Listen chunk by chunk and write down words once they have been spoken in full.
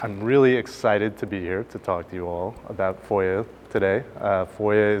I'm really excited to be here to talk to you all about FOIA today.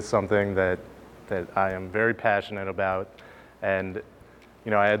 FOIA is something that I am very passionate about, and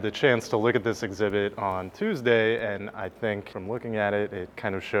I had the chance to look at this exhibit on Tuesday, and I think from looking at it, it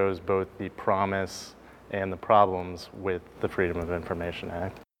kind of shows both the promise and the problems with the Freedom of Information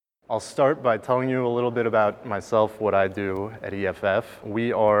Act. I'll start by telling you a little bit about myself, what I do at EFF.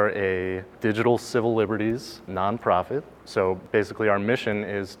 We are a digital civil liberties nonprofit. So basically our mission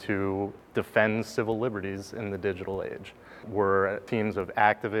is to defend civil liberties in the digital age. We're teams of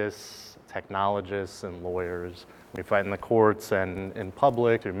activists, technologists, and lawyers. We fight in the courts and in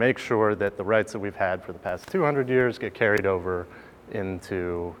public to make sure that the rights that we've had for the past 200 years get carried over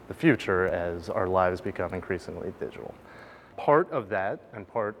into the future as our lives become increasingly digital. Part of that, and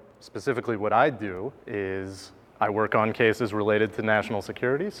part specifically what I do, is I work on cases related to national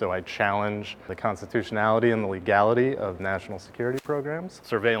security, so I challenge the constitutionality and the legality of national security programs,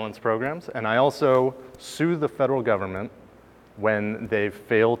 surveillance programs, and I also sue the federal government when they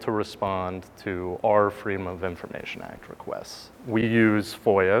fail to respond to our Freedom of Information Act requests. We use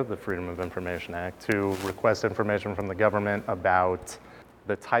FOIA, the Freedom of Information Act, to request information from the government about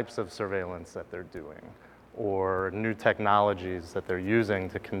the types of surveillance that they're doing, or new technologies that they're using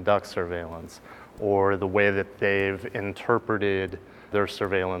to conduct surveillance, or the way that they've interpreted their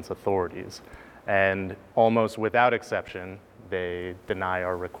surveillance authorities. And almost without exception, they deny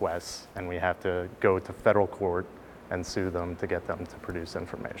our requests, and we have to go to federal court and sue them to get them to produce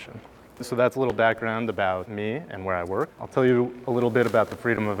information. So that's a little background about me and where I work. I'll tell you a little bit about the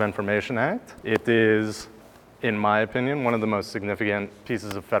Freedom of Information Act. It is, in my opinion, one of the most significant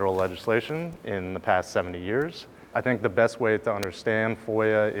pieces of federal legislation in the past 70 years. I think the best way to understand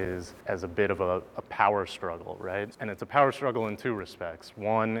FOIA is as a bit of a power struggle, right? And it's a power struggle in two respects.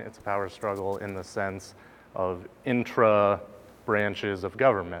 One, it's a power struggle in the sense of intra-branches of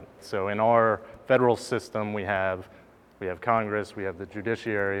government. So in our federal system, we have Congress, we have the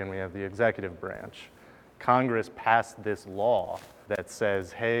judiciary, and we have the executive branch. Congress passed this law that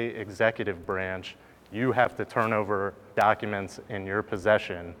says, hey, executive branch, you have to turn over documents in your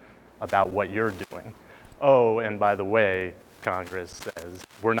possession about what you're doing. Oh, and by the way, Congress says,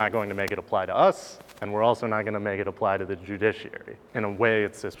 we're not going to make it apply to us, and we're also not going to make it apply to the judiciary. In a way,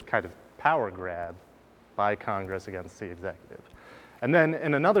 it's this kind of power grab by Congress against the executive. And then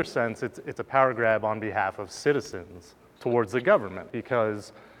in another sense, it's a power grab on behalf of citizens towards the government,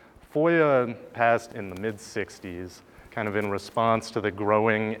 because FOIA passed in the mid-60s, kind of in response to the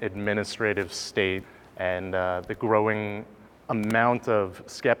growing administrative state and the growing amount of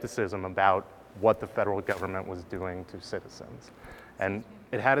skepticism about what the federal government was doing to citizens. And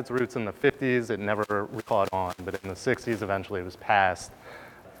it had its roots in the 50s, it never caught on, but in the 60s, eventually it was passed.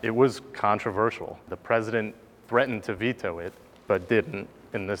 It was controversial. The president threatened to veto it, but didn't,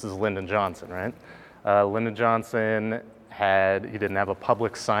 and this is Lyndon Johnson, right? Lyndon Johnson he didn't have a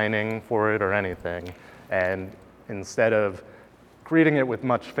public signing for it or anything, and instead of greeting it with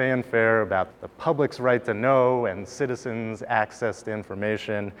much fanfare about the public's right to know and citizens' access to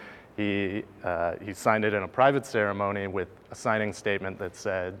information, he signed it in a private ceremony with a signing statement that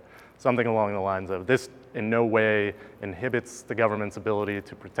said something along the lines of, this in no way inhibits the government's ability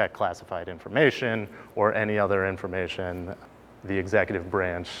to protect classified information or any other information the executive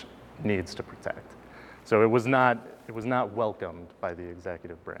branch needs to protect. So it was not welcomed by the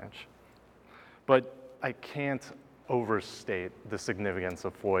executive branch. But I can't overstate the significance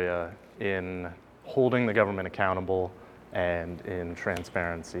of FOIA in holding the government accountable and in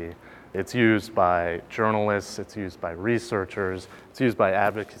transparency. It's used by journalists, it's used by researchers, it's used by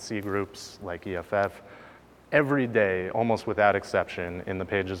advocacy groups like EFF. Every day, almost without exception, in the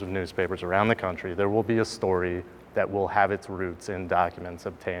pages of newspapers around the country, there will be a story that will have its roots in documents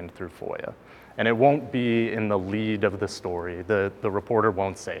obtained through FOIA. And it won't be in the lead of the story. The reporter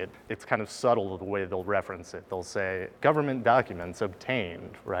won't say it. It's kind of subtle the way they'll reference it. They'll say, government documents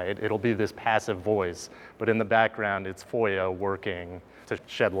obtained, right? It'll be this passive voice, but in the background, it's FOIA working to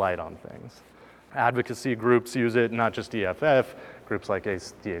shed light on things. Advocacy groups use it, not just EFF, groups like the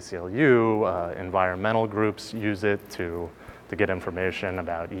ACLU, environmental groups use it to get information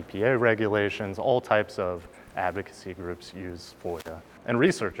about EPA regulations. All types of advocacy groups use FOIA. And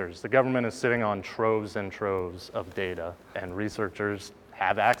researchers, the government is sitting on troves and troves of data, and researchers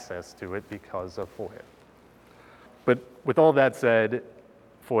have access to it because of FOIA. But with all that said,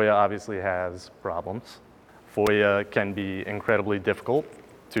 FOIA obviously has problems. FOIA can be incredibly difficult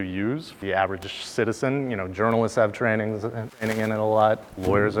to use. The average citizen, journalists have training in it a lot,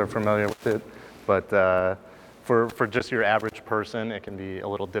 lawyers are familiar with it, but for just your average person, it can be a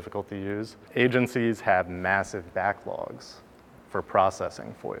little difficult to use. Agencies have massive backlogs for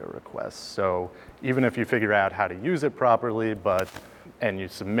processing FOIA requests. So even if you figure out how to use it properly, and you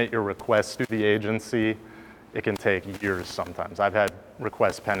submit your request to the agency, it can take years sometimes. I've had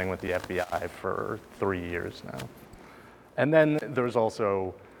requests pending with the FBI for 3 years now. And then there's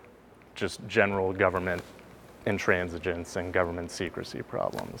also just general government intransigence and government secrecy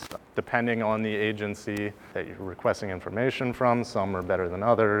problems. Depending on the agency that you're requesting information from, some are better than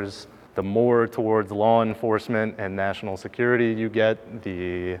others. The more towards law enforcement and national security you get,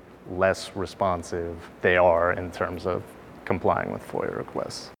 the less responsive they are in terms of complying with FOIA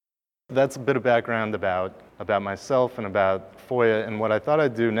requests. That's a bit of background about myself and about FOIA, and what I thought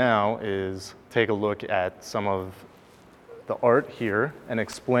I'd do now is take a look at some of the art here and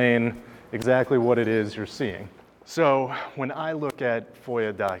explain exactly what it is you're seeing. So when I look at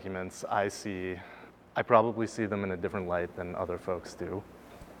FOIA documents, I probably see them in a different light than other folks do.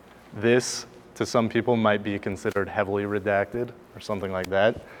 This, to some people, might be considered heavily redacted or something like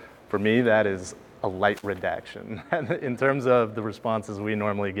that. For me, that is a light redaction. In terms of the responses we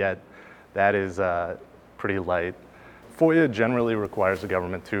normally get, that is pretty light. FOIA generally requires the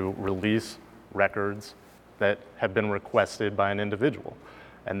government to release records that have been requested by an individual.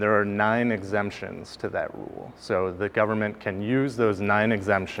 And there are 9 exemptions to that rule. So the government can use those 9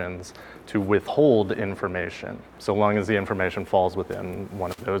 exemptions to withhold information, so long as the information falls within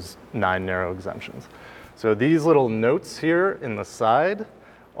one of those 9 narrow exemptions. So these little notes here in the side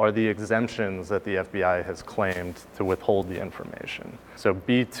are the exemptions that the FBI has claimed to withhold the information. So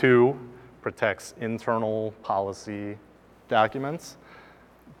B2 protects internal policy documents.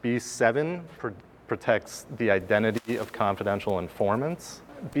 B7 protects the identity of confidential informants.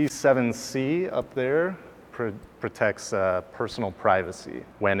 B7C up there protects personal privacy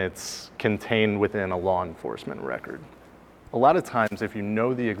when it's contained within a law enforcement record. A lot of times, if you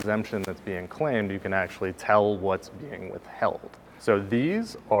know the exemption that's being claimed, you can actually tell what's being withheld. So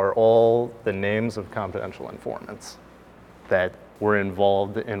these are all the names of confidential informants that were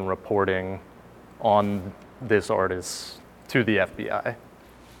involved in reporting on this artist to the FBI.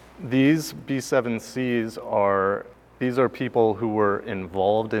 These B7Cs are people who were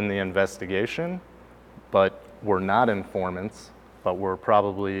involved in the investigation, but were not informants, but were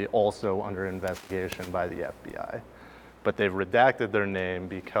probably also under investigation by the FBI. But they've redacted their name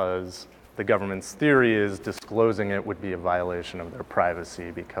because the government's theory is disclosing it would be a violation of their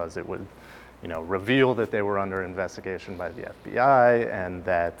privacy because it would, reveal that they were under investigation by the FBI and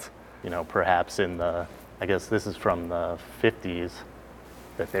that, perhaps I guess this is from the 50s,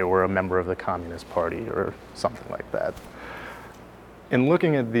 that they were a member of the Communist Party or something like that. In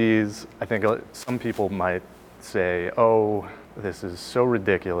looking at these, I think some people might say, oh, this is so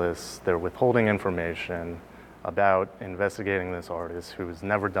ridiculous. They're withholding information about investigating this artist who has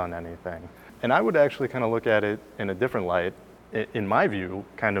never done anything. And I would actually kind of look at it in a different light. In my view,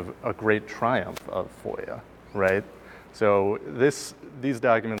 kind of a great triumph of FOIA, right? So these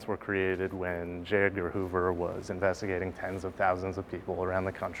documents were created when J. Edgar Hoover was investigating tens of thousands of people around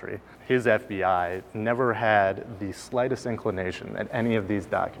the country. His FBI never had the slightest inclination that any of these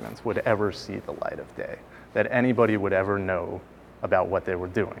documents would ever see the light of day, that anybody would ever know about what they were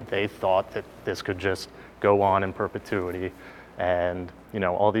doing. They thought that this could just go on in perpetuity, and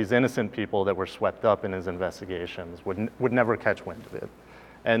all these innocent people that were swept up in his investigations would never catch wind of it.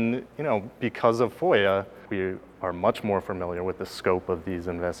 And because of FOIA, we are much more familiar with the scope of these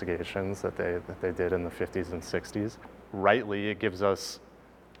investigations that they did in the 50s and 60s. Rightly, it gives us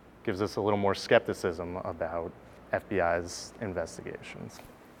a little more skepticism about FBI's investigations.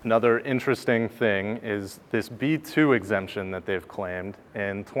 Another interesting thing is this B2 exemption that they've claimed.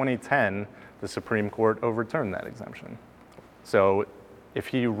 In 2010, the Supreme Court overturned that exemption. So if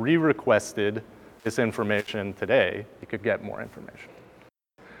he re-requested this information today, he could get more information.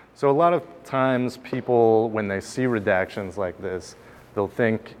 So a lot of times people, when they see redactions like this, they'll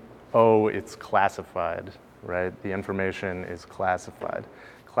think, oh, it's classified, right? The information is classified.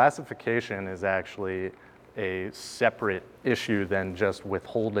 Classification is actually a separate issue than just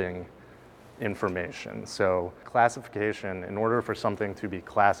withholding information. So classification, in order for something to be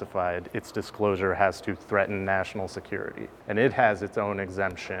classified, its disclosure has to threaten national security. And it has its own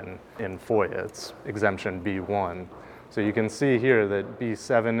exemption in FOIA. It's exemption B1. So you can see here that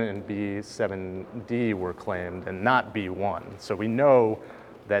B7 and B7D were claimed and not B1. So we know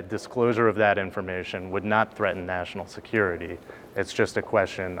that disclosure of that information would not threaten national security. It's just a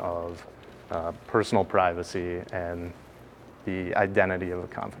question of personal privacy and the identity of a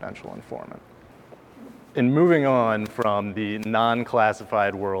confidential informant. In moving on from the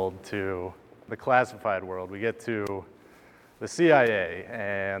non-classified world to the classified world, we get to the CIA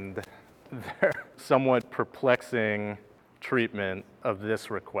and their somewhat perplexing treatment of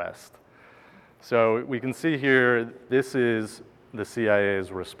this request. So we can see here, this is the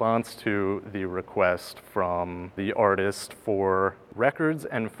CIA's response to the request from the artist for records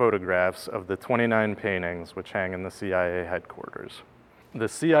and photographs of the 29 paintings which hang in the CIA headquarters. The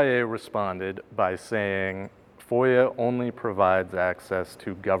CIA responded by saying FOIA only provides access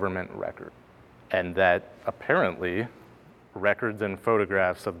to government records, and that apparently records and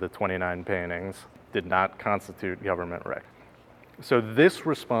photographs of the 29 paintings did not constitute government records. So this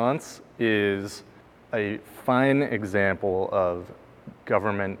response is a fine example of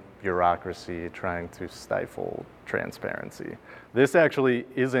government bureaucracy trying to stifle transparency. This actually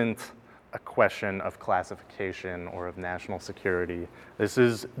isn't a question of classification or of national security. This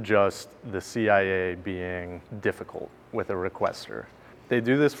is just the CIA being difficult with a requester. They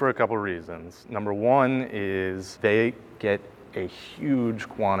do this for a couple reasons. Number one is they get a huge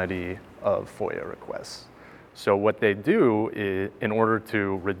quantity of FOIA requests. So what they do is, in order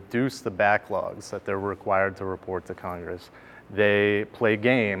to reduce the backlogs that they're required to report to Congress, they play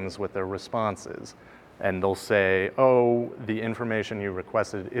games with their responses. And they'll say, oh, the information you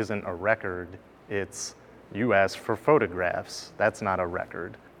requested isn't a record, it's you asked for photographs, that's not a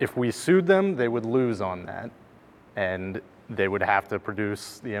record. If we sued them, they would lose on that, and they would have to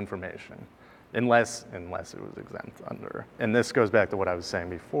produce the information, unless it was exempt under. And this goes back to what I was saying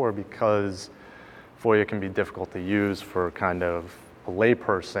before, because FOIA can be difficult to use for kind of a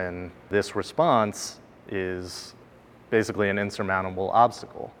layperson. This response is basically an insurmountable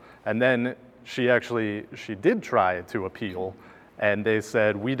obstacle. And then she did try to appeal, and they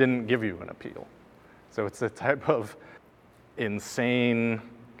said, we didn't give you an appeal. So it's a type of insane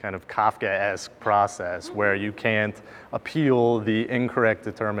kind of Kafkaesque process where you can't appeal the incorrect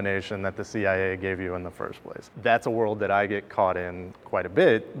determination that the CIA gave you in the first place. That's a world that I get caught in quite a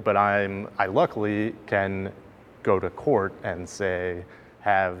bit, but I luckily can go to court and say,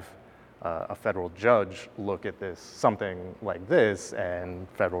 have a federal judge look at this, something like this, and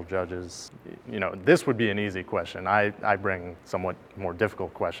federal judges, this would be an easy question. I bring somewhat more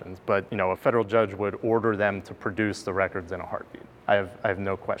difficult questions, but a federal judge would order them to produce the records in a heartbeat. I have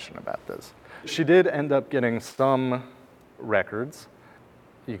no question about this. She did end up getting some records.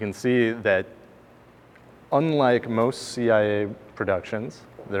 You can see that unlike most CIA productions,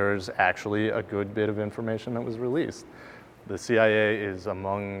 there's actually a good bit of information that was released. The CIA is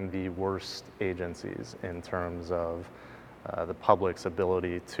among the worst agencies in terms of the public's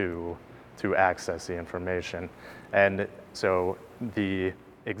ability to access the information. And so the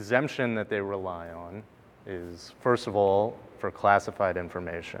exemption that they rely on is, first of all, for classified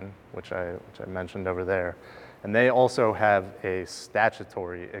information, which I mentioned over there. And they also have a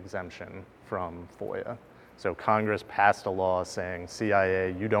statutory exemption from FOIA. So Congress passed a law saying,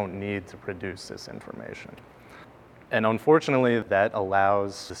 CIA, you don't need to produce this information. And unfortunately, that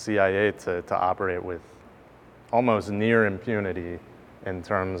allows the CIA to operate with almost near impunity in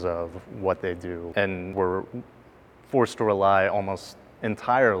terms of what they do. And we're forced to rely almost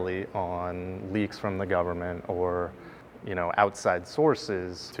entirely on leaks from the government or outside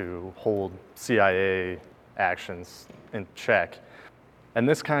sources to hold CIA actions in check. And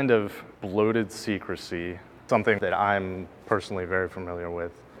this kind of bloated secrecy, something that I'm personally very familiar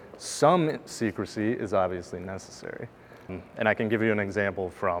with, some secrecy is obviously necessary. And I can give you an example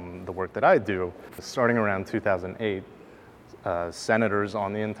from the work that I do. Starting around 2008, senators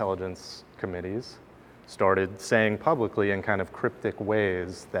on the intelligence committees started saying publicly in kind of cryptic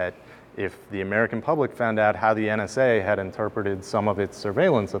ways that if the American public found out how the NSA had interpreted some of its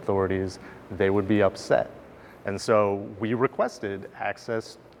surveillance authorities, they would be upset. And so we requested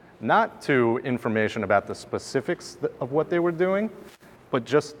access not to information about the specifics of what they were doing, but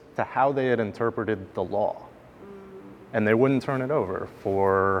just to how they had interpreted the law. And they wouldn't turn it over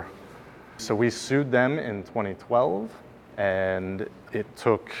so we sued them in 2012, and it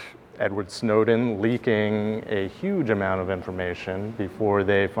took Edward Snowden leaking a huge amount of information before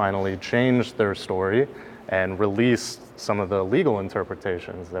they finally changed their story and released some of the legal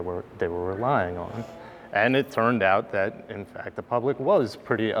interpretations that they were relying on. And it turned out that, in fact, the public was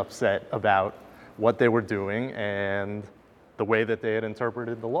pretty upset about what they were doing and the way that they had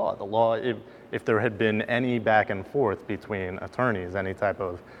interpreted the law. The law, if there had been any back and forth between attorneys, any type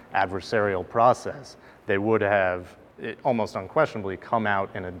of adversarial process, they would have almost unquestionably come out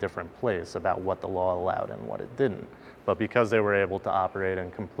in a different place about what the law allowed and what it didn't. But because they were able to operate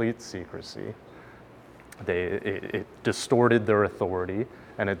in complete secrecy, it distorted their authority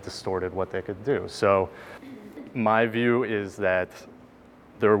and it distorted what they could do. So my view is that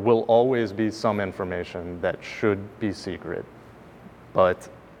there will always be some information that should be secret, but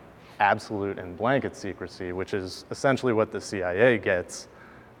absolute and blanket secrecy, which is essentially what the CIA gets,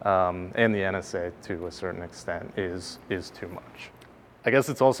 and the NSA to a certain extent, is too much. I guess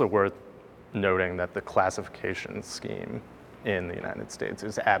it's also worth noting that the classification scheme in the United States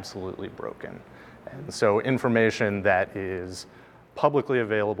is absolutely broken. And so information that is publicly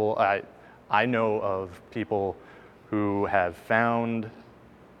available, I know of people who have found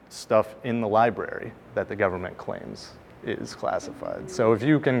stuff in the library that the government claims is classified. So if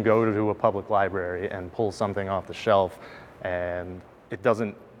you can go to a public library and pull something off the shelf, and it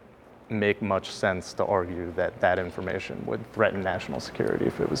doesn't make much sense to argue that that information would threaten national security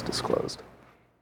if it was disclosed.